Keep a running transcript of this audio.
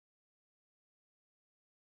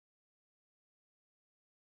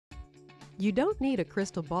You don't need a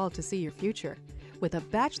crystal ball to see your future. With a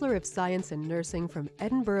Bachelor of Science in Nursing from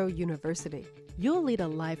Edinboro University, you'll lead a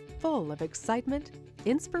life full of excitement,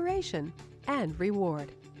 inspiration, and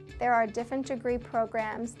reward. There are different degree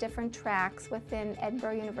programs, different tracks within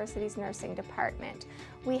Edinboro University's nursing department.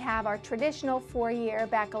 We have our traditional four-year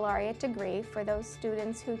baccalaureate degree for those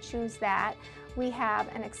students who choose that. We have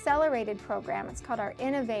an accelerated program, it's called our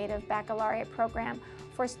Innovative Baccalaureate Program,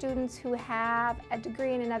 for students who have a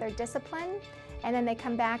degree in another discipline, and then they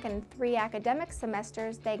come back in 3 academic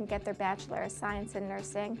semesters, they can get their Bachelor of Science in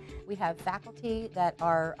Nursing. We have faculty that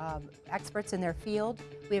are experts in their field.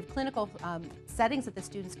 We have clinical settings that the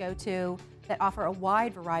students go to that offer a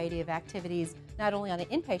wide variety of activities, not only on an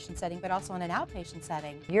inpatient setting, but also on an outpatient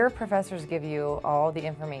setting. Your professors give you all the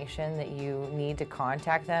information that you need to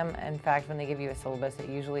contact them. In fact, when they give you a syllabus, it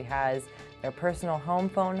usually has their personal home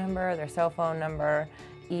phone number, their cell phone number,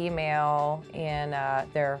 email, and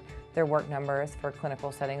their work numbers for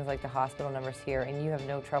clinical settings like the hospital numbers here, and you have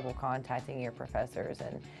no trouble contacting your professors.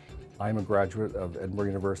 I'm a graduate of Edinboro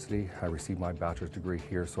University. I received my bachelor's degree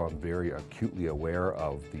here, so I'm very acutely aware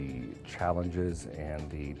of the challenges and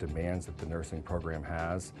the demands that the nursing program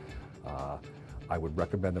has. I would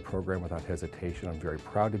recommend the program without hesitation. I'm very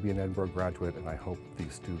proud to be an Edinboro graduate, and I hope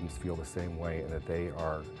these students feel the same way and that they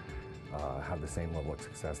have the same level of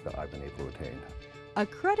success that I've been able to attain.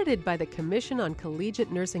 Accredited by the Commission on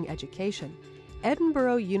Collegiate Nursing Education,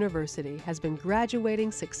 Edinboro University has been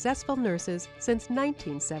graduating successful nurses since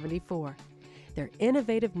 1974. Their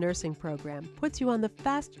innovative nursing program puts you on the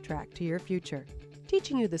fast track to your future,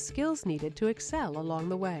 teaching you the skills needed to excel along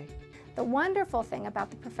the way. The wonderful thing about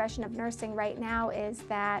the profession of nursing right now is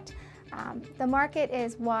that the market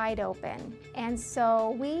is wide open, and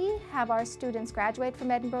so we have our students graduate from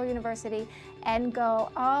Edinboro University and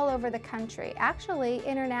go all over the country, actually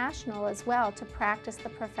international as well, to practice the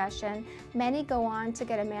profession. Many go on to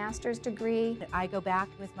get a master's degree. I go back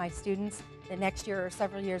with my students the next year or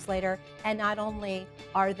several years later, and not only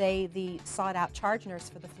are they the sought-out charge nurse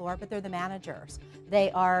for the floor, but they're the managers.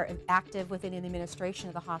 They are active within the administration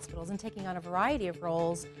of the hospitals and taking on a variety of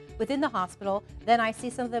roles within the hospital. Then I see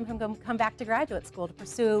some of them who come back to graduate school to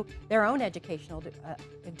pursue their own educational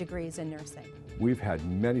degrees in nursing. We've had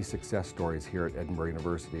many success stories here at Edinboro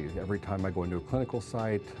University. Every time I go into a clinical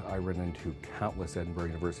site, I run into countless Edinboro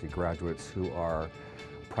University graduates who are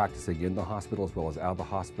practicing in the hospital as well as out of the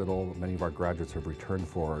hospital. Many of our graduates have returned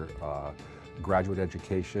for graduate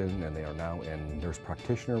education, and they are now in nurse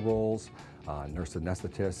practitioner roles, nurse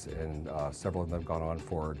anesthetists, and several of them have gone on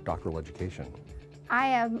for doctoral education. I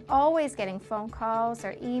am always getting phone calls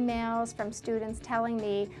or emails from students telling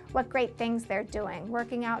me what great things they're doing,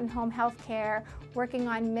 working out in home health care, working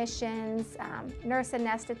on missions, nurse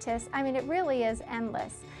anesthetists. I mean, it really is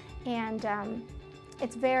endless, and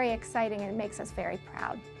it's very exciting and it makes us very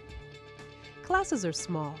proud. Classes are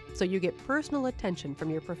small, so you get personal attention from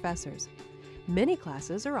your professors. Many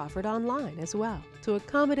classes are offered online as well to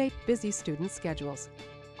accommodate busy student schedules.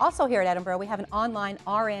 Also here at Edinboro, we have an online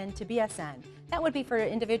RN to BSN. That would be for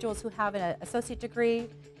individuals who have an associate degree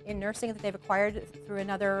in nursing that they've acquired through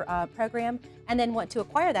another program, and then want to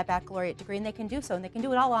acquire that baccalaureate degree, and they can do so, and they can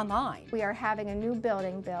do it all online. We are having a new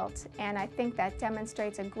building built, and I think that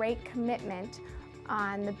demonstrates a great commitment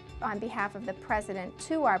on behalf of the president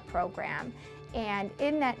to our program. And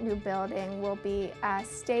in that new building will be a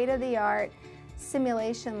state-of-the-art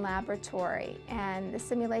simulation laboratory, and the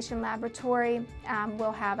simulation laboratory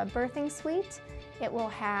will have a birthing suite, it will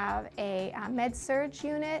have a med-surg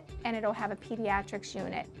unit, and it'll have a pediatrics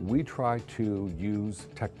unit. We try to use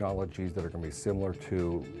technologies that are going to be similar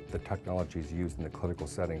to the technologies used in the clinical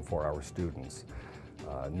setting for our students.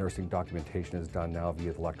 Nursing documentation is done now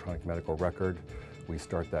via the electronic medical record. We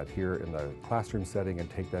start that here in the classroom setting and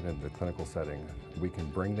take that into the clinical setting. We can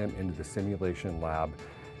bring them into the simulation lab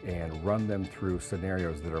and run them through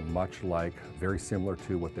scenarios that are much like, very similar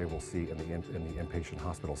to what they will see in the inpatient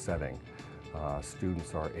hospital setting.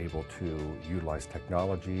 Students are able to utilize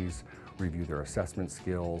technologies, review their assessment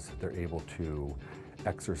skills, they're able to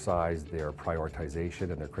exercise their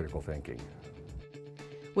prioritization and their critical thinking.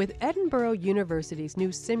 With Edinboro University's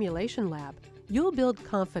new simulation lab, you'll build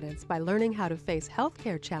confidence by learning how to face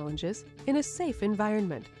healthcare challenges in a safe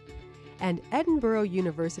environment. And Edinboro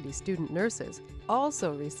University student nurses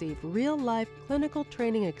also receive real-life clinical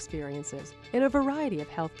training experiences in a variety of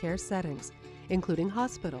healthcare settings, including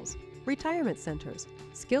hospitals, retirement centers,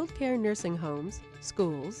 skilled care nursing homes,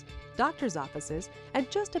 schools, doctor's offices, and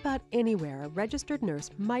just about anywhere a registered nurse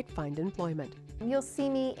might find employment. You'll see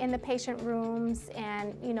me in the patient rooms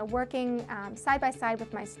and, working side by side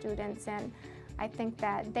with my students, and I think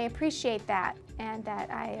that they appreciate that, and that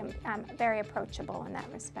I'm very approachable in that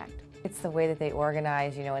respect. It's the way that they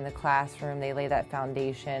organize, you know, in the classroom. They lay that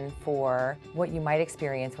foundation for what you might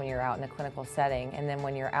experience when you're out in a clinical setting. And then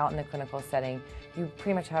when you're out in the clinical setting, you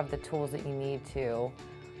pretty much have the tools that you need to,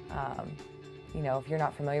 you know, if you're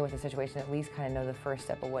not familiar with the situation, at least kind of know the first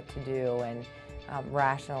step of what to do and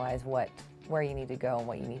rationalize where you need to go and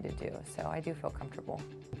what you need to do. So I do feel comfortable.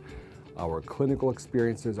 Our clinical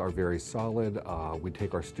experiences are very solid. We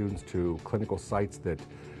take our students to clinical sites that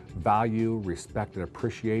value, respect, and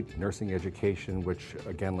appreciate nursing education, which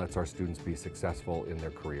again lets our students be successful in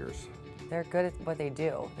their careers. They're good at what they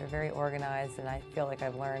do. They're very organized, and I feel like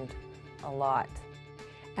I've learned a lot.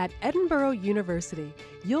 At Edinboro University,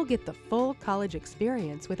 you'll get the full college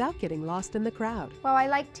experience without getting lost in the crowd. Well, I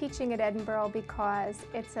like teaching at Edinboro because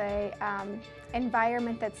it's a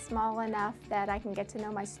environment that's small enough that I can get to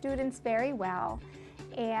know my students very well,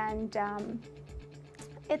 and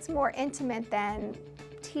it's more intimate than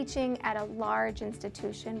teaching at a large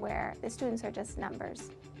institution where the students are just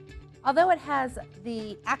numbers. Although it has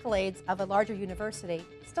the accolades of a larger university,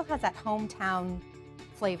 it still has that hometown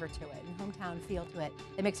flavor to it and hometown feel to it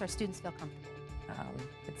that makes our students feel comfortable.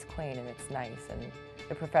 It's clean and it's nice, and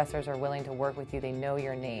the professors are willing to work with you. They know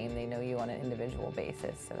your name, they know you on an individual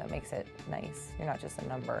basis, so that makes it nice. You're not just a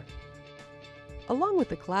number. Along with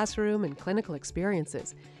the classroom and clinical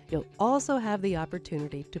experiences, you'll also have the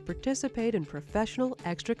opportunity to participate in professional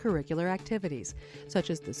extracurricular activities, such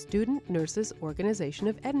as the Student Nurses Organization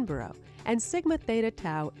of Edinboro and Sigma Theta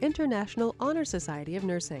Tau International Honor Society of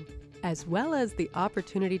Nursing, as well as the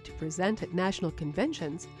opportunity to present at national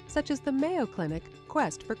conventions, such as the Mayo Clinic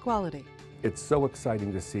Quest for Quality. It's so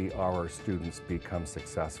exciting to see our students become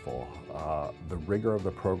successful. The rigor of the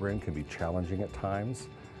program can be challenging at times.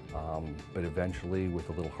 But eventually, with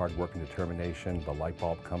a little hard work and determination, the light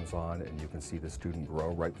bulb comes on and you can see the student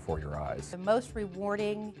grow right before your eyes. The most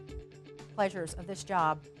rewarding pleasures of this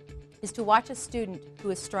job is to watch a student who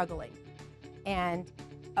is struggling, and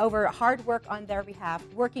over hard work on their behalf,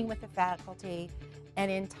 working with the faculty, and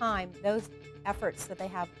in time, those efforts that they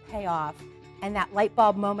have pay off, and that light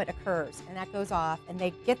bulb moment occurs, and that goes off, and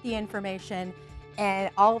they get the information, and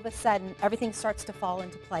all of a sudden, everything starts to fall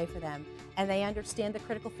into play for them. And they understand the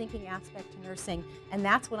critical thinking aspect to nursing, and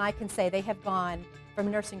that's when I can say they have gone from a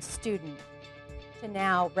nursing student to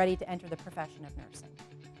now ready to enter the profession of nursing.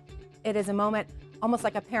 It is a moment almost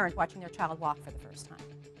like a parent watching their child walk for the first time.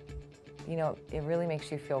 You know, it really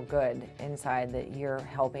makes you feel good inside that you're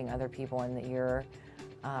helping other people and that you're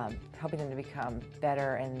helping them to become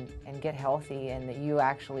better and get healthy, and that you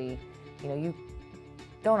actually, you know, you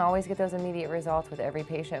don't always get those immediate results with every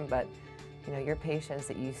patient, but you know, your patients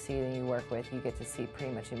that you see and you work with, you get to see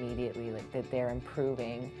pretty much immediately that they're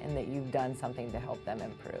improving and that you've done something to help them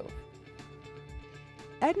improve.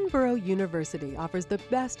 Edinboro University offers the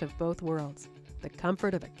best of both worlds, the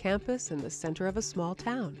comfort of a campus in the center of a small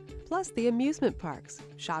town, plus the amusement parks,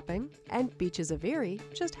 shopping, and beaches of Erie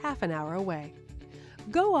just half an hour away.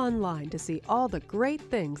 Go online to see all the great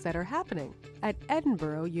things that are happening at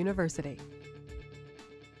Edinboro University.